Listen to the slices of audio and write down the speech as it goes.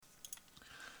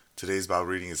Today's Bible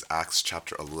reading is Acts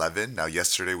chapter 11. Now,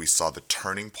 yesterday we saw the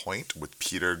turning point with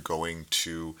Peter going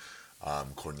to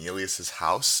Cornelius's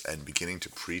house and beginning to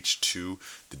preach to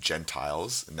the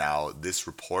Gentiles. Now, this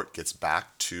report gets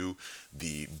back to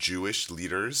the Jewish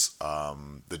leaders,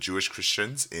 the Jewish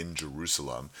Christians in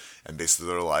Jerusalem, and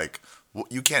basically they're like, well,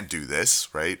 you can't do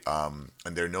this, right? And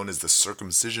they're known as the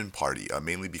circumcision party,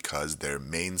 mainly because their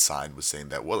main sign was saying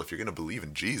that, well, if you're going to believe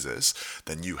in Jesus,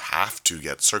 then you have to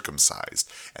get circumcised.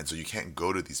 And so you can't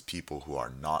go to these people who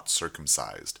are not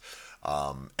circumcised.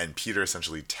 And Peter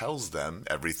essentially tells them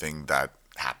everything that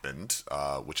happened,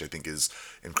 which I think is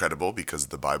incredible because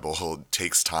the Bible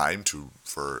takes time to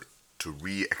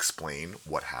re-explain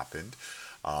what happened.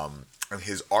 And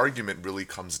his argument really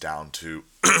comes down to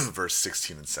verse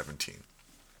 16 and 17.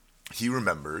 He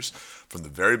remembers from the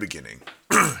very beginning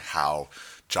how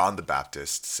John the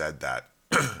Baptist said that,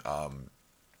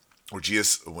 or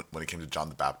Jesus, when it came to John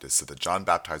the Baptist, said that John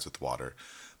baptized with water,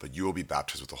 but you will be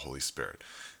baptized with the Holy Spirit.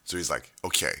 So he's like,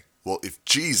 okay, well, if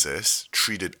Jesus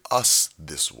treated us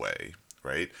this way,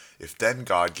 right? If then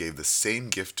God gave the same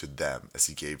gift to them as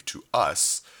he gave to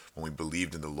us when we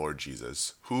believed in the Lord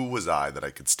Jesus, who was I that I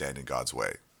could stand in God's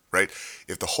way? Right?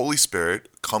 If the Holy Spirit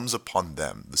comes upon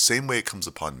them the same way it comes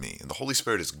upon me, and the Holy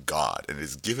Spirit is God and it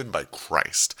is given by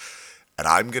Christ, and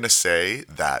I'm going to say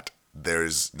that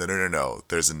there's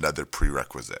there's another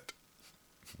prerequisite.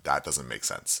 That doesn't make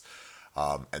sense.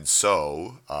 And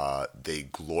so they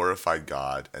glorified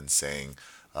God and saying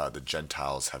the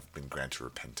Gentiles have been granted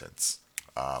repentance.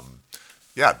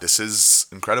 This is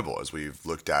incredible as we've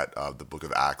looked at the book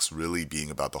of Acts really being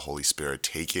about the Holy Spirit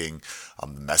taking the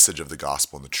message of the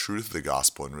gospel and the truth of the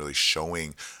gospel and really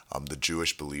showing the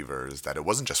Jewish believers that it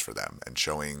wasn't just for them and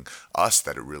showing us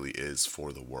that it really is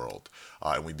for the world.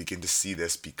 And we begin to see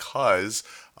this because,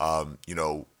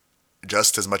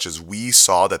 just as much as we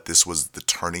saw that this was the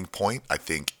turning point, I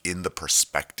think in the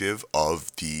perspective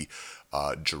of the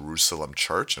Jerusalem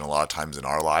church, and a lot of times in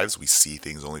our lives we see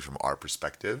things only from our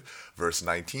perspective. Verse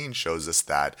 19 shows us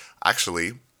that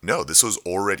actually, no, this was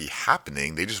already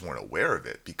happening. They just weren't aware of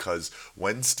it because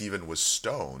when Stephen was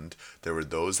stoned, there were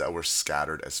those that were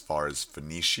scattered as far as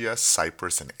Phoenicia,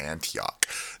 Cyprus, and Antioch.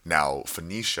 Now,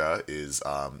 Phoenicia is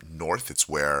north. It's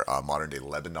where modern-day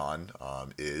Lebanon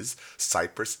is.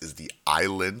 Cyprus is the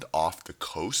island off the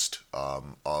coast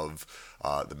of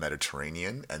the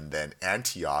Mediterranean, and then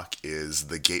Antioch is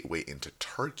the gateway into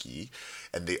Turkey,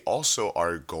 and they also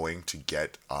are going to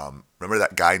get, remember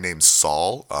that guy named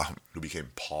Saul, who became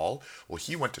Paul? Well,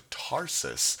 he went to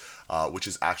Tarsus, which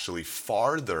is actually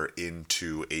farther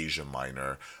into Asia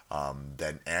Minor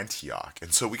than Antioch,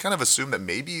 and so we kind of assume that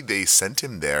maybe they sent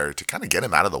him there to kind of get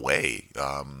him out of the way.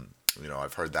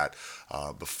 I've heard that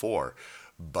before,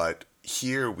 but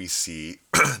here we see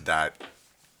that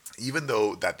even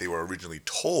though that they were originally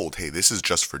told, hey, this is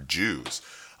just for Jews,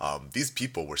 these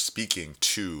people were speaking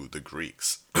to the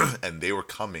Greeks and they were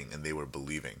coming and they were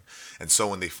believing. And so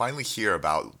when they finally hear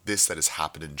about this that has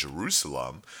happened in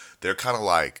Jerusalem, they're kind of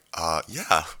like, by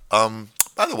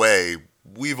the way,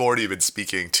 we've already been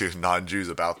speaking to non-Jews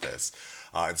about this.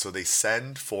 And so they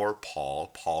send for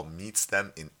Paul. Paul meets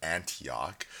them in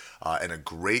Antioch, and a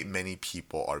great many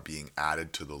people are being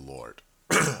added to the Lord.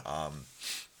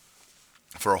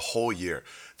 For a whole year,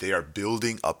 they are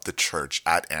building up the church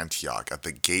at Antioch, at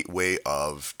the gateway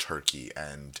of Turkey.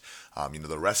 And,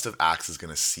 the rest of Acts is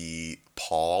going to see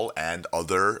Paul and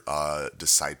other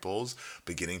disciples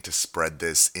beginning to spread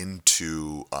this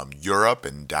into Europe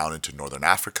and down into Northern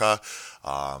Africa.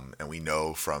 And we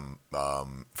know from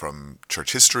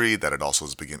church history that it also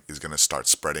is going to start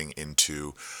spreading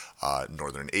into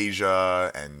Northern Asia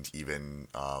and even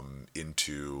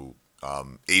into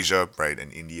Asia, right,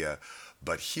 and India.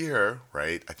 But here,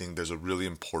 right, I think there's a really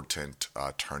important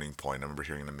turning point. I remember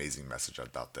hearing an amazing message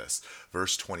about this.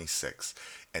 Verse 26,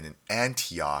 and in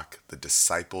Antioch, the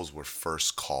disciples were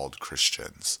first called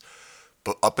Christians.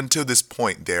 But up until this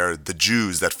point, they're the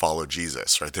Jews that follow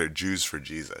Jesus, right? They're Jews for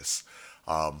Jesus.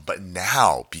 But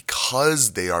now,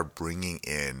 because they are bringing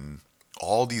in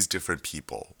all these different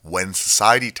people, when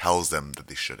society tells them that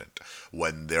they shouldn't,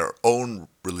 when their own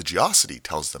religiosity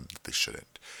tells them that they shouldn't,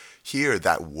 here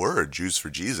that word, Jews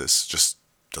for Jesus, just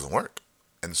doesn't work.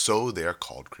 And so they are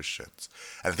called Christians.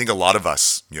 And I think a lot of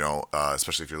us,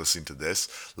 especially if you're listening to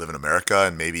this, live in America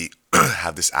and maybe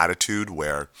have this attitude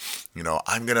where,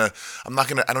 I don't need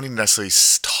to necessarily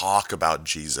talk about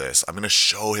Jesus. I'm going to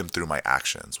show him through my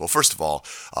actions. Well, first of all,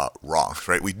 wrong,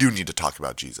 right? We do need to talk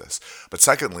about Jesus. But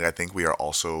secondly, I think we are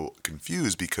also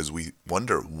confused because we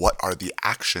wonder what are the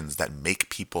actions that make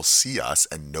people see us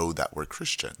and know that we're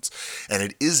Christians. And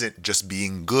it isn't just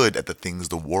being good at the things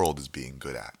the world is being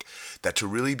good at. That to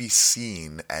really be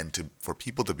seen and for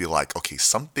people to be like, okay,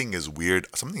 something is weird,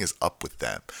 something is up with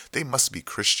them. They must be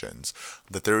Christians.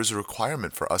 That there is a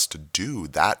requirement for us to do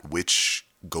that which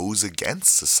goes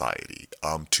against society,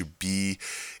 to be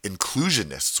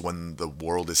inclusionists when the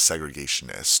world is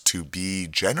segregationist, to be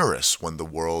generous when the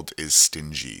world is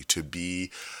stingy, to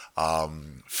be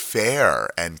fair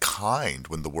and kind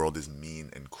when the world is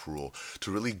mean and cruel, to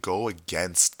really go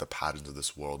against the patterns of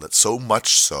this world. That so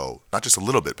much so, not just a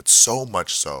little bit, but so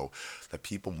much so that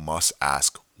people must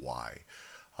ask why.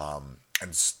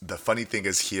 And the funny thing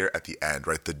is here at the end,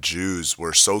 right, the Jews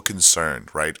were so concerned,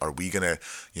 right? Are we going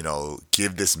to,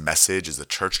 give this message? Is the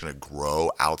church going to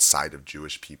grow outside of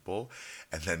Jewish people?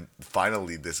 And then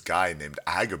finally, this guy named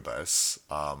Agabus,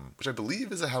 which I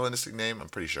believe is a Hellenistic name, I'm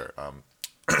pretty sure.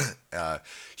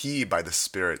 He, by the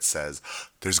Spirit, says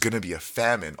there's going to be a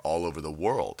famine all over the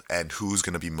world. And who's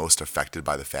going to be most affected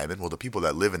by the famine? Well, the people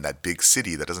that live in that big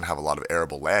city that doesn't have a lot of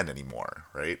arable land anymore,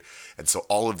 right? And so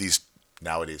all of these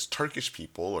nowadays Turkish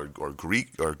people or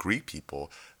Greek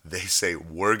people, they say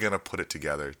we're going to put it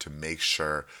together to make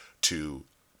sure to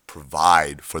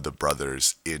provide for the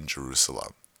brothers in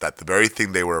Jerusalem. That the very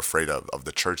thing they were afraid of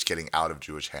the church getting out of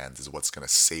Jewish hands, is what's going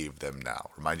to save them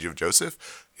now. Remind you of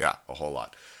Joseph? Yeah, a whole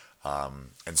lot.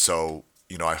 And so,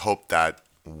 I hope that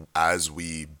as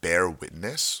we bear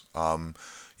witness,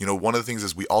 one of the things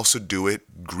is we also do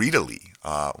it greedily,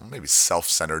 maybe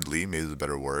self-centeredly, maybe is a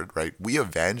better word, right? We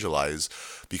evangelize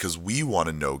because we want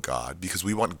to know God, because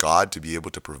we want God to be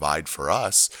able to provide for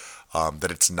us,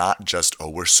 that it's not just, oh,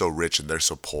 we're so rich and they're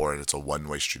so poor and it's a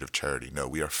one-way street of charity. No,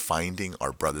 we are finding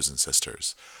our brothers and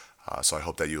sisters. So I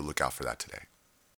hope that you look out for that today.